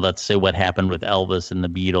 let's say what happened with Elvis and the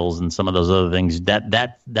Beatles and some of those other things,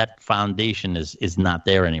 that foundation is not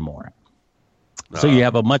there anymore. So you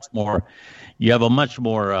have a much more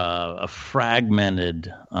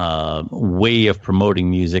fragmented way of promoting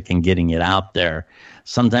music and getting it out there.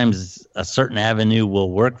 Sometimes a certain avenue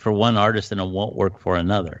will work for one artist and it won't work for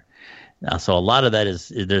another. So a lot of that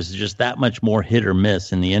there's just that much more hit or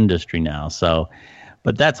miss in the industry now. So,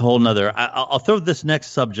 but that's a whole nother. I'll throw this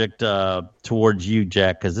next subject towards you,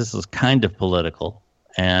 Jack, because this is kind of political,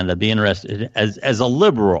 and I'd be interested as a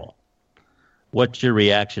liberal. What's your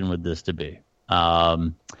reaction with this to be?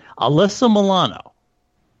 Alyssa Milano,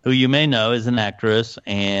 who you may know is an actress,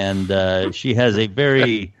 and she has a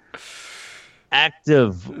very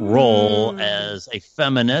active role as a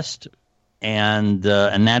feminist and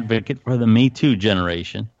an advocate for the Me Too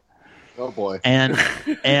generation. Oh boy! And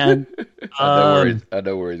I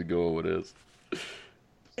know where he's going with this.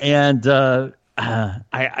 And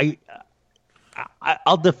I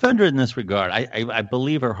I'll defend her in this regard. I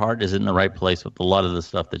believe her heart is in the right place with a lot of the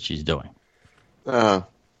stuff that she's doing.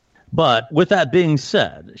 But with that being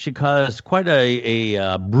said, she caused quite a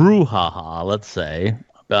brouhaha, let's say,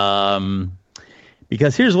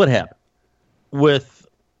 because here's what happened.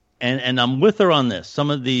 And I'm with her on this.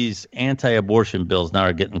 Some of these anti-abortion bills now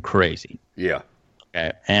are getting crazy. Yeah.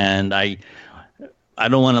 Okay. And I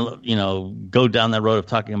don't want to, go down that road of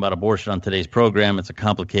talking about abortion on today's program. It's a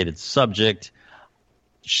complicated subject.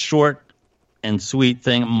 Short and sweet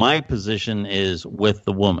thing. My position is with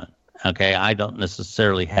the woman. Okay. I don't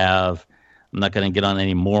necessarily I'm not going to get on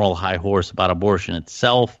any moral high horse about abortion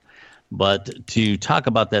itself. But to talk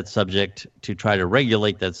about that subject, to try to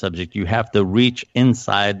regulate that subject, you have to reach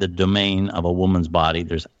inside the domain of a woman's body.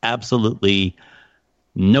 There's absolutely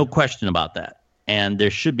no question about that. And there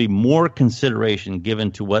should be more consideration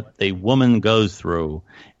given to what the woman goes through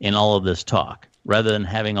in all of this talk, rather than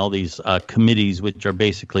having all these committees, which are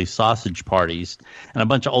basically sausage parties, and a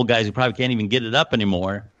bunch of old guys who probably can't even get it up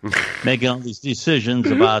anymore, making all these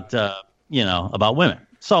decisions about, about women.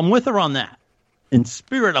 So I'm with her on that. In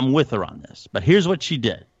spirit, I'm with her on this. But here's what she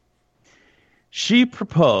did. She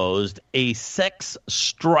proposed a sex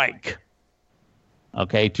strike,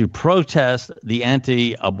 to protest the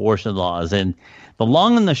anti-abortion laws. And the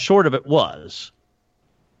long and the short of it was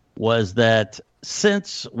that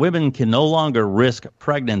since women can no longer risk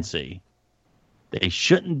pregnancy, they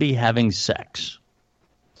shouldn't be having sex.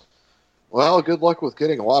 Well, good luck with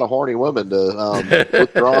getting a lot of horny women to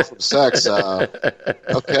withdraw from sex.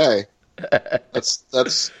 Okay.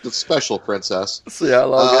 That's special, princess. See how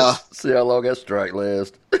long that strike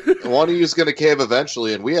lasts. One of you is going to cave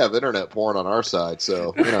eventually, and we have internet porn on our side,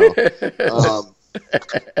 so and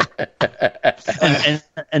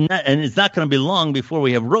it's not going to be long before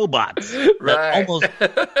we have robots. Right. Almost.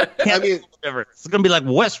 It's going to be like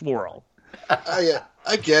Westworld.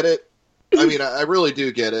 I get it. I mean, I really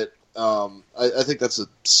do get it. I think that's a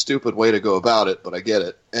stupid way to go about it, but I get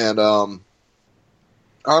it. And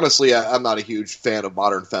honestly, I'm not a huge fan of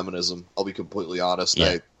modern feminism. I'll be completely honest.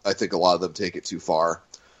 Yeah. I think a lot of them take it too far.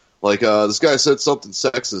 Like, this guy said something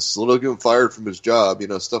sexist, so they'll get him fired from his job,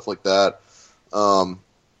 stuff like that.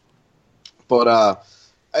 But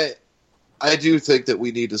I do think that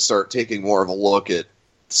we need to start taking more of a look at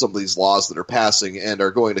some of these laws that are passing and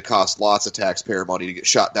are going to cost lots of taxpayer money to get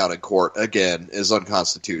shot down in court, again, is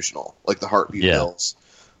unconstitutional, like the heartbeat bills.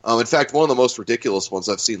 In fact, one of the most ridiculous ones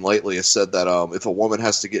I've seen lately has said that if a woman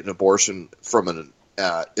has to get an abortion from an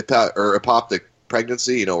ectopic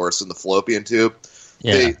pregnancy, where it's in the fallopian tube,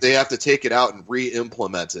 they have to take it out and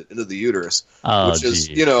re-implement it into the uterus, which is,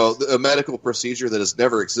 a medical procedure that has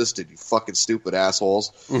never existed, you fucking stupid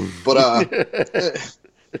assholes. But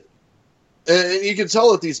and you can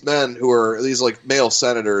tell that these men who are these like male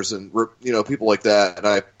senators and people like that, and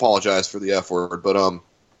I apologize for the F word, but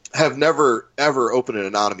have never ever opened an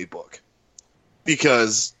anatomy book,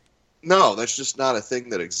 because no, that's just not a thing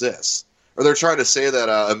that exists. Or they're trying to say that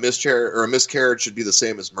a miscarriage should be the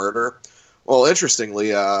same as murder. Well, interestingly,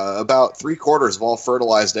 about 3/4 of all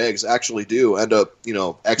fertilized eggs actually do end up,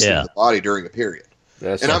 exiting the body during a period.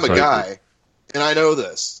 And I'm a guy, and I know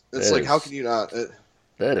this. It's like, how can you not?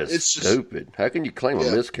 That is stupid. How can you claim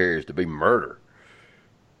a miscarriage to be murder?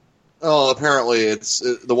 Oh, apparently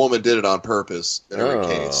the woman did it on purpose in every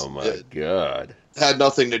case. Oh, my God. Had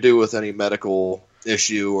nothing to do with any medical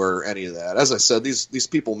issue or any of that. As I said, these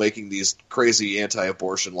people making these crazy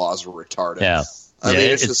anti-abortion laws are retarded. Yeah. I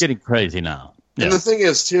mean, it's getting crazy now. Yeah. And the thing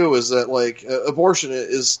is, too, is that, like, abortion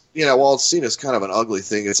is, while it's seen as kind of an ugly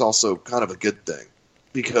thing, it's also kind of a good thing.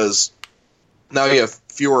 Because now you have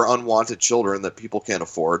fewer unwanted children that people can't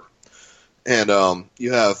afford. And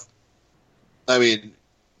you have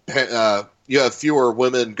fewer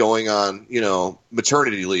women going on,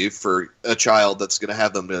 maternity leave for a child that's going to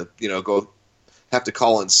have them to, have to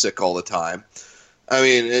call in sick all the time. I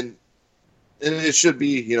mean, and it should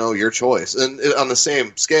be, your choice. And on the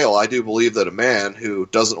same scale, I do believe that a man who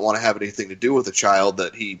doesn't want to have anything to do with a child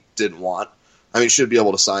that he didn't want, should be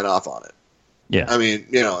able to sign off on it. Yeah.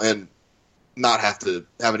 And not have to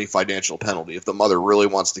have any financial penalty. If the mother really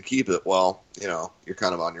wants to keep it, well, you're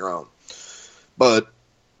kind of on your own. But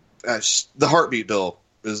the heartbeat bill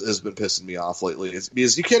has been pissing me off lately. It's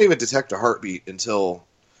because you can't even detect a heartbeat until,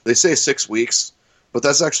 they say 6 weeks, but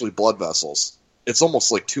that's actually blood vessels. It's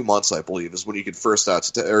almost like 2 months, I believe, is when you can first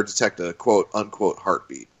detect a quote-unquote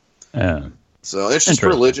heartbeat. So it's just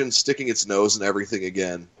religion sticking its nose in everything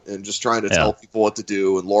again and just trying to tell people what to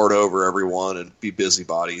do and lord over everyone and be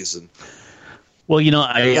busybodies. And well,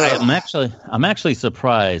 I'm actually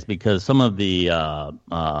surprised, because some of the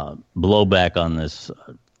blowback on this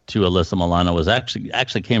to Alyssa Milano was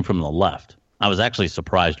actually came from the left. I was actually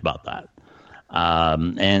surprised about that.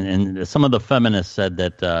 And some of the feminists said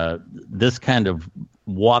that this kind of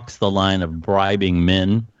walks the line of bribing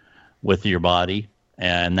men with your body.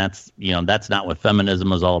 And that's not what feminism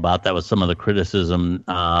was all about. That was some of the criticism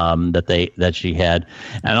that she had,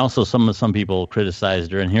 and also some people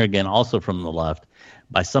criticized her. And here again, also from the left,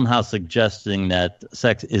 by somehow suggesting that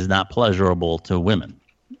sex is not pleasurable to women,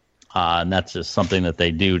 and that's just something that they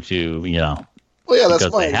do to Well, yeah,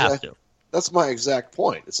 that's my exact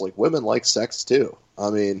point. It's like women like sex too. I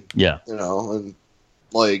mean, yeah, and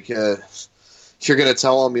like. You're going to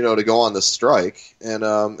tell them, to go on the strike, and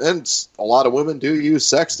a lot of women do use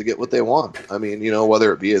sex to get what they want. I mean,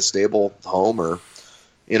 whether it be a stable home or,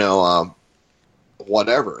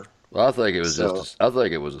 whatever. Well, I think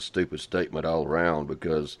it was a stupid statement all around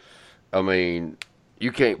because, I mean,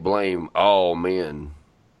 you can't blame all men.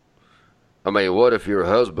 I mean, what if your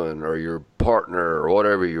husband or your partner or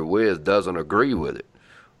whatever you're with doesn't agree with it?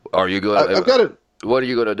 Are you going to? What are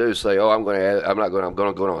you going to do? Say, I'm going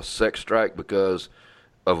to go on a sex strike because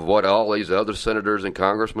of what all these other senators and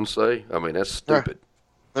congressmen say? I mean, that's stupid.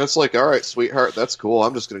 And it's like, all right, sweetheart, that's cool.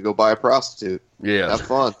 I'm just going to go buy a prostitute. Yeah. Have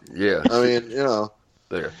fun. Yeah. I mean,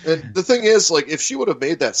 There. And the thing is, like, if she would have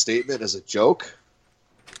made that statement as a joke,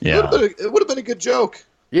 it would have been a good joke.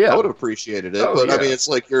 Yeah. I would have appreciated it. I mean, it's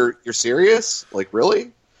like, you're serious? Like,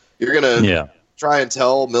 really? You're going to try and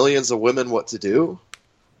tell millions of women what to do?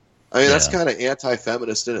 I mean, that's kind of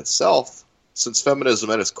anti-feminist in itself, since feminism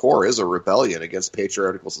at its core is a rebellion against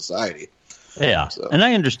patriarchal society. Yeah, so. And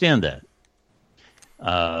I understand that.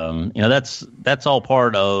 That's all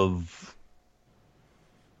part of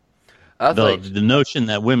the notion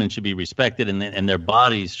that women should be respected and their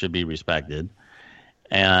bodies should be respected.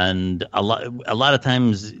 And a lot of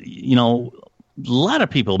times, a lot of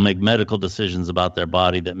people make medical decisions about their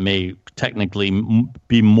body that may technically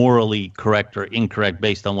be morally correct or incorrect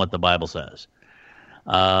based on what the Bible says.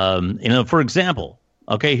 For example,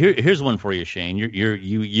 okay, here's one for you, Shane.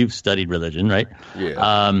 You've studied religion, right?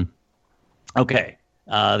 Yeah. Okay.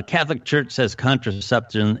 The Catholic Church says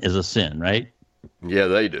contraception is a sin, right? Yeah,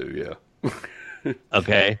 they do. Yeah.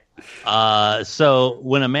 Okay. So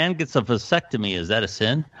when a man gets a vasectomy, is that a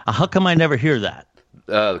sin? How come I never hear that?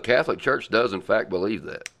 The Catholic Church does, in fact, believe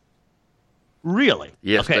that. Really?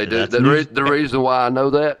 Yes, they do. The reason why I know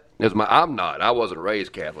that is I wasn't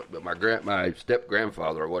raised Catholic, but my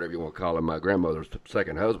step-grandfather, or whatever you want to call him, my grandmother's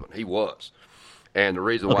second husband, he was. And the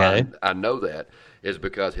reason why I know that is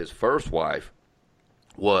because his first wife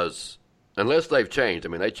was, unless they've changed, I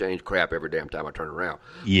mean, they change crap every damn time I turn around.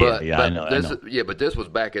 I know. Yeah, but this was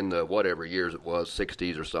back in the whatever years it was,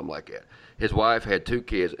 60s or something like that. His wife had 2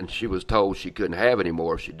 kids, and she was told she couldn't have any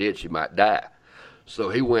more. If she did, she might die. So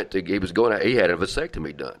he had a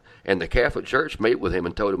vasectomy done. And the Catholic Church met with him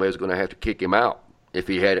and told him they was going to have to kick him out if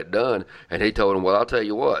he had it done. And he told him, well, I'll tell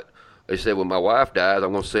you what. They said, when my wife dies,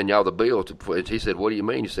 I'm going to send y'all the bill. And he said, what do you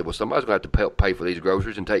mean? He said, well, somebody's going to have to pay for these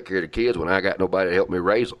groceries and take care of the kids when I got nobody to help me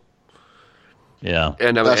raise them. Yeah.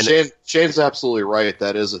 And Shane's absolutely right.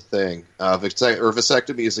 That is a thing.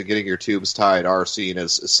 Vasectomies and getting your tubes tied are seen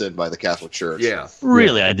as a sin by the Catholic Church. Yeah.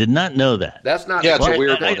 Really? I did not know that. That's not. Yeah, it's a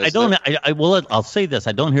weird one. I'll say this.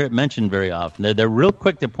 I don't hear it mentioned very often. They're real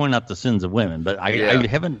quick to point out the sins of women, but I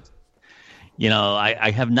haven't. I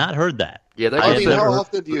have not heard that. Yeah, how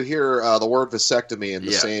often do you hear the word vasectomy in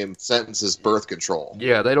the same sentence as birth control?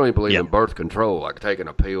 Yeah, they don't even believe in birth control, like taking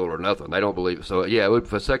a pill or nothing. They don't believe it. So,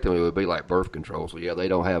 vasectomy would be like birth control. So, they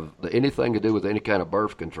don't have anything to do with any kind of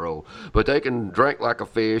birth control. But they can drink like a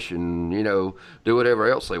fish and, do whatever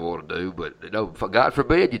else they want to do. But, God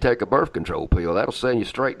forbid you take a birth control pill. That'll send you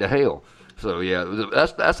straight to hell. So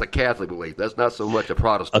that's a Catholic belief. That's not so much a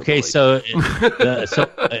Protestant belief. So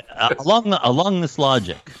along this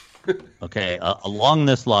logic,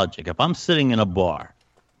 if I'm sitting in a bar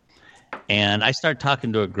and I start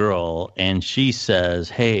talking to a girl and she says,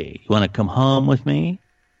 "Hey, you want to come home with me?"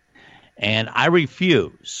 and I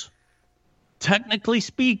refuse, technically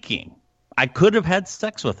speaking, I could have had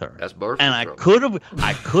sex with her. That's birth and control.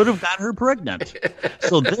 I could have got her pregnant.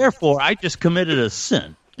 So therefore, I just committed a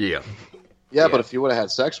sin. Yeah. Yeah, but if you would have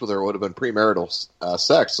had sex with her, it would have been premarital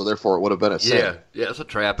sex, so therefore it would have been a sin. Yeah, it's a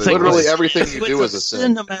trap. Literally everything you do is a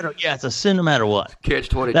sin. It's a sin no matter what.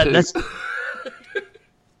 Catch-22.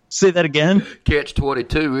 Say that again?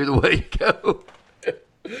 Catch-22, either way you go.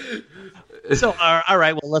 So, all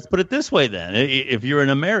right, well, let's put it this way then. If you're in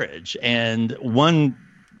a marriage and one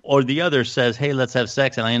or the other says, "Hey, let's have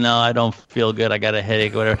sex," and I don't feel good, I got a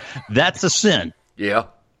headache, whatever, that's a sin. Yeah.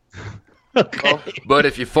 Okay. But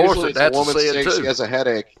if you force it, that's a sin too. She has a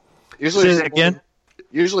headache. Say that again?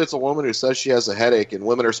 Usually it's a woman who says she has a headache, and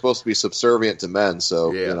women are supposed to be subservient to men,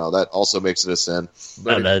 so that also makes it a sin.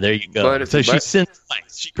 But there you go. So she sinned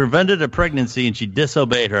twice. She prevented a pregnancy, and she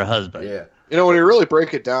disobeyed her husband. Yeah. When you really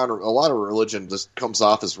break it down, a lot of religion just comes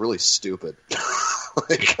off as really stupid.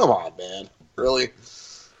 Come on, man. Really?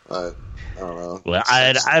 I don't know. Well,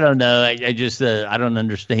 I don't know. I just I don't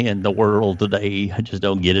understand the world today. I just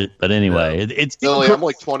don't get it. But anyway, it's Billy, I'm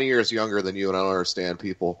like 20 years younger than you, and I don't understand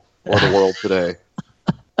people or the world today.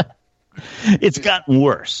 It's gotten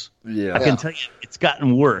worse. Yeah, I can tell you, it's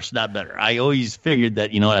gotten worse, not better. I always figured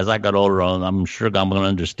that, as I got older, I'm sure I'm going to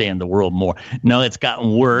understand the world more. No, it's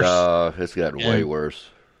gotten worse. It's gotten way worse.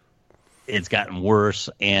 It's gotten worse,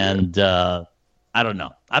 and I don't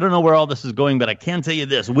know. I don't know where all this is going, but I can tell you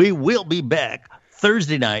this. We will be back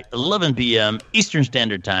Thursday night, 11 p.m. Eastern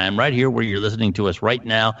Standard Time, right here where you're listening to us right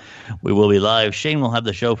now. We will be live. Shane will have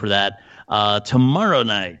the show for that. Tomorrow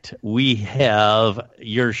night, we have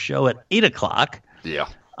your show at 8 o'clock. Yeah.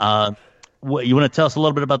 You want to tell us a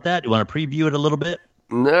little bit about that? You want to preview it a little bit?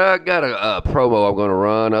 No, I got a promo I'm going to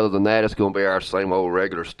run. Other than that, it's going to be our same old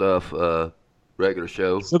regular stuff, regular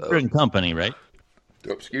show. Super and Company, right?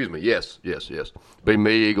 Excuse me. Yes. Be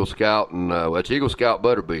me, Eagle Scout, and it's Eagle Scout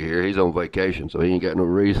Butterby here. He's on vacation, so he ain't got no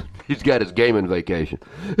reason. He's got his gaming vacation.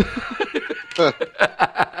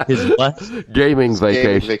 His what? Gaming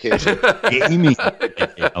vacation. Gaming.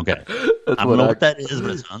 Okay. I don't know what that is,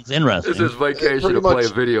 but it sounds interesting. It's his vacation to play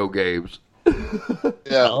video games.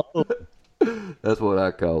 Yeah. Oh. That's what I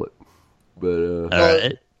call it. But all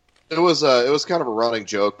right. It was kind of a running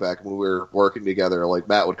joke back when we were working together. Like,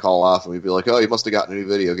 Matt would call off and we'd be like, "Oh, you must have gotten a new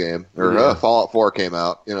video game," or Fallout 4 came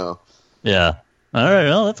out. Yeah. All right.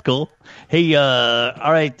 Well, that's cool. Hey,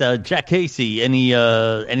 all right, Jack Casey.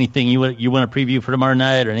 Anything you want to preview for tomorrow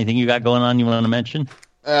night, or anything you got going on you want to mention?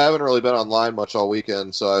 I haven't really been online much all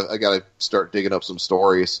weekend, so I got to start digging up some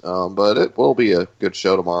stories. But it will be a good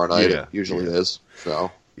show tomorrow night. It usually is. So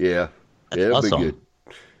it'll awesome. be good.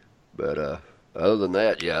 But other than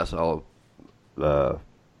that, that's all. I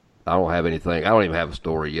don't have anything. I don't even have a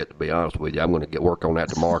story yet, to be honest with you. I'm going to get work on that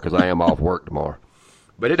tomorrow because I am off work tomorrow.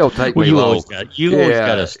 But it don't take me long. Always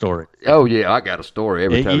got a story. Oh, yeah, I got a story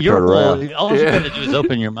every time you turn around. All you got to do is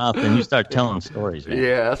open your mouth and you start telling stories, man.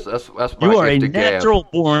 Yeah, that's my You are a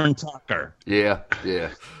natural-born talker. Yeah.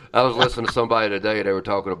 I was listening to somebody today, they were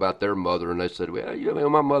talking about their mother, and they said, well,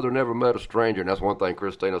 my mother never met a stranger, and that's one thing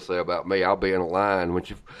Christina said about me. I'll be in a line,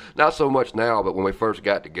 not so much now, but when we first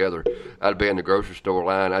got together, I'd be in the grocery store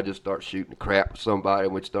line, I'd just start shooting crap with somebody,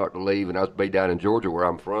 and we'd start to leave, and I'd be down in Georgia where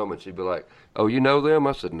I'm from, and she'd be like, "Oh, you know them?"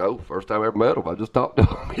 I said, "No, first time I ever met them, I just talked to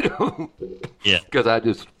them," Yeah. Because I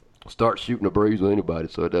just start shooting a breeze with anybody,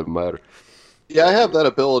 so it doesn't matter. Yeah, I have that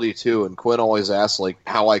ability, too, and Quinn always asks,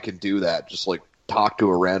 how I can do that, just, talk to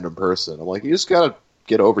a random person. I'm like, you just gotta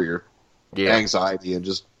get over your anxiety and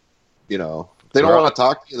just, they don't want to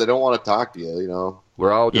talk to you. They don't want to talk to you.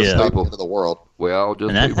 We're all just people into the world. We're all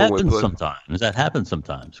just and people. That happens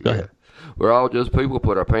sometimes. Go ahead. We're all just people.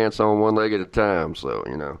 Put our pants on one leg at a time. So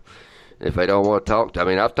if they don't want to talk,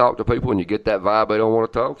 I've talked to people and you get that vibe they don't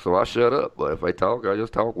want to talk. So I shut up. But if they talk, I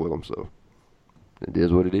just talk with them. So it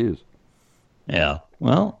is what it is. Yeah.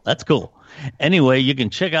 Well, that's cool. Anyway, you can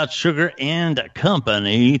check out Sugar and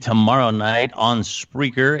Company tomorrow night on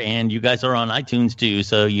Spreaker, and you guys are on iTunes too,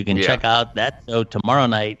 so you can check out that show tomorrow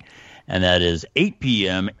night, and that is 8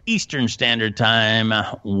 p.m. Eastern Standard Time.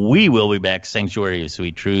 We will be back, Sanctuary of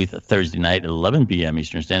Sweet Truth, Thursday night at 11 p.m.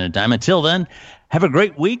 Eastern Standard Time. Until then, have a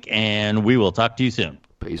great week, and we will talk to you soon.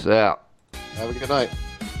 Peace out. Have a good night.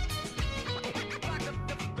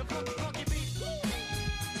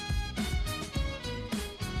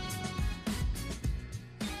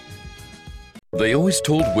 They always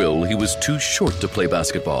told Will he was too short to play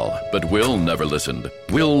basketball, but Will never listened.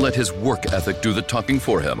 Will let his work ethic do the talking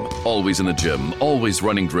for him. Always in the gym, always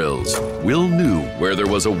running drills. Will knew where there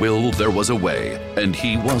was a will, there was a way, and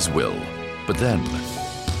he was Will. But then,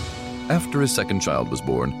 after his second child was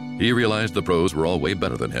born, he realized the pros were all way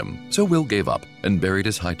better than him. So Will gave up and buried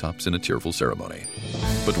his high tops in a tearful ceremony.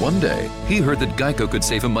 But one day, he heard that Geico could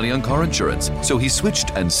save him money on car insurance, so he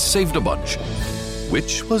switched and saved a bunch,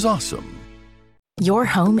 which was awesome. Your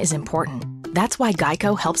home is important. That's why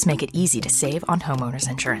Geico helps make it easy to save on homeowners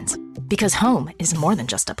insurance. Because home is more than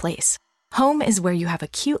just a place. Home is where you have a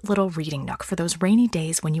cute little reading nook for those rainy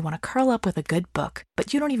days when you want to curl up with a good book,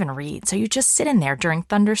 but you don't even read, so you just sit in there during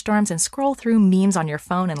thunderstorms and scroll through memes on your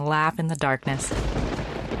phone and laugh in the darkness.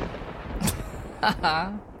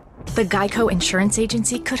 The Geico Insurance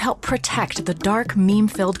Agency could help protect the dark,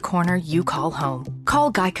 meme-filled corner you call home.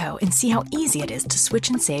 Call Geico and see how easy it is to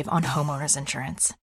switch and save on homeowners insurance.